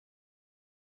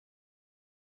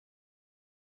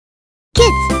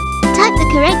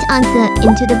correct answer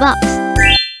into the box.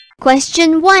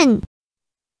 Question 1.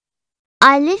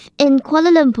 I live in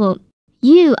Kuala Lumpur.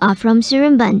 You are from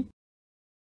Seremban.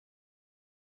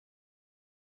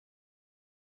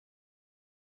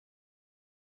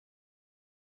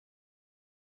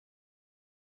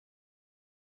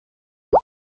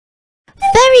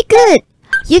 Very good!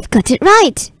 You've got it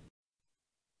right.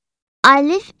 I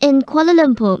live in Kuala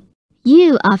Lumpur.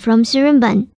 You are from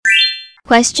Seremban.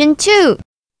 Question 2.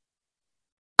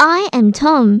 I am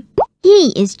Tom.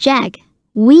 He is Jack.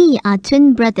 We are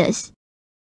twin brothers.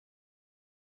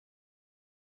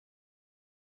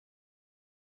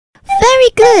 Very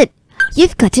good!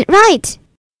 You've got it right.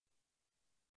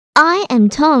 I am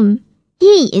Tom.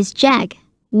 He is Jack.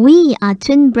 We are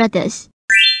twin brothers.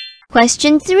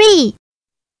 Question 3.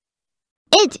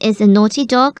 It is a naughty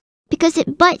dog because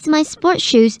it bites my sports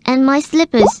shoes and my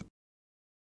slippers.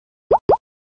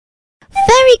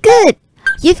 Very good!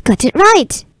 You've got it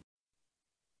right.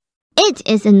 It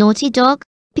is a naughty dog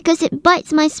because it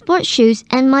bites my sports shoes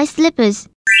and my slippers.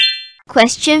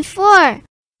 Question 4.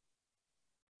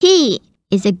 He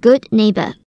is a good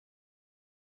neighbor.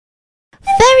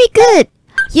 Very good!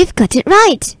 You've got it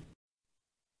right.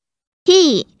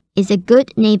 He is a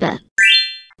good neighbor.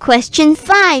 Question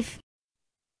 5.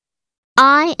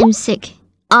 I am sick.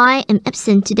 I am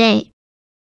absent today.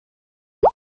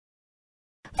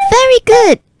 Very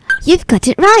good! You've got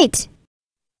it right.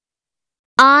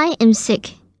 I am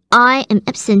sick. I am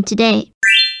absent today.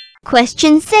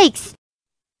 Question 6.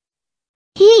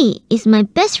 He is my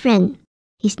best friend.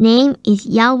 His name is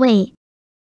Yahweh.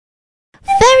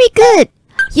 Very good!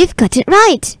 You've got it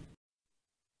right.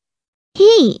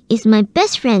 He is my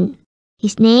best friend.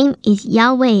 His name is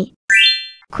Yahweh.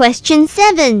 Question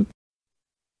 7.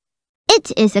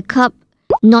 It is a cup,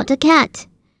 not a cat.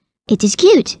 It is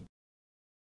cute.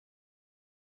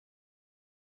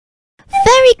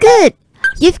 Very good!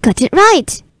 You've got it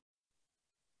right.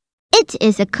 It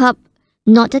is a cup,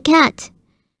 not a cat.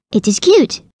 It is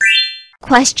cute.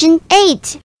 Question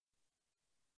 8.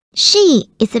 She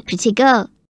is a pretty girl.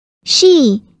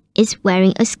 She is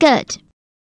wearing a skirt.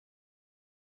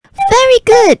 Very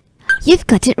good! You've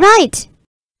got it right.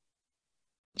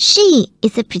 She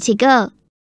is a pretty girl.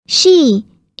 She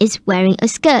is wearing a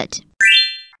skirt.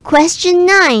 Question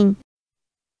 9.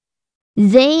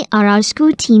 They are our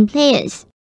school team players.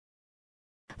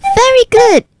 Very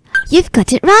good! You've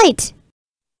got it right.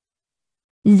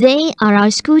 They are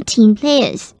our school team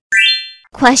players.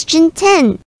 Question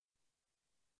 10.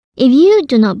 If you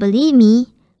do not believe me,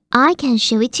 I can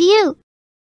show it to you.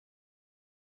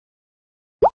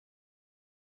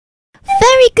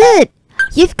 Very good!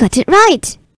 You've got it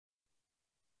right.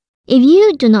 If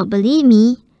you do not believe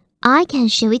me, I can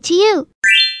show it to you.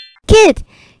 Good!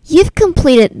 You've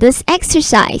completed this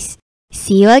exercise.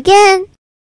 See you again!